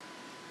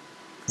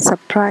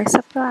Surprise,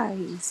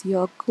 surprise,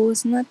 here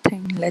goes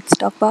nothing. Let's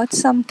talk about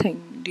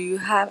something. Do you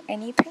have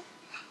anything?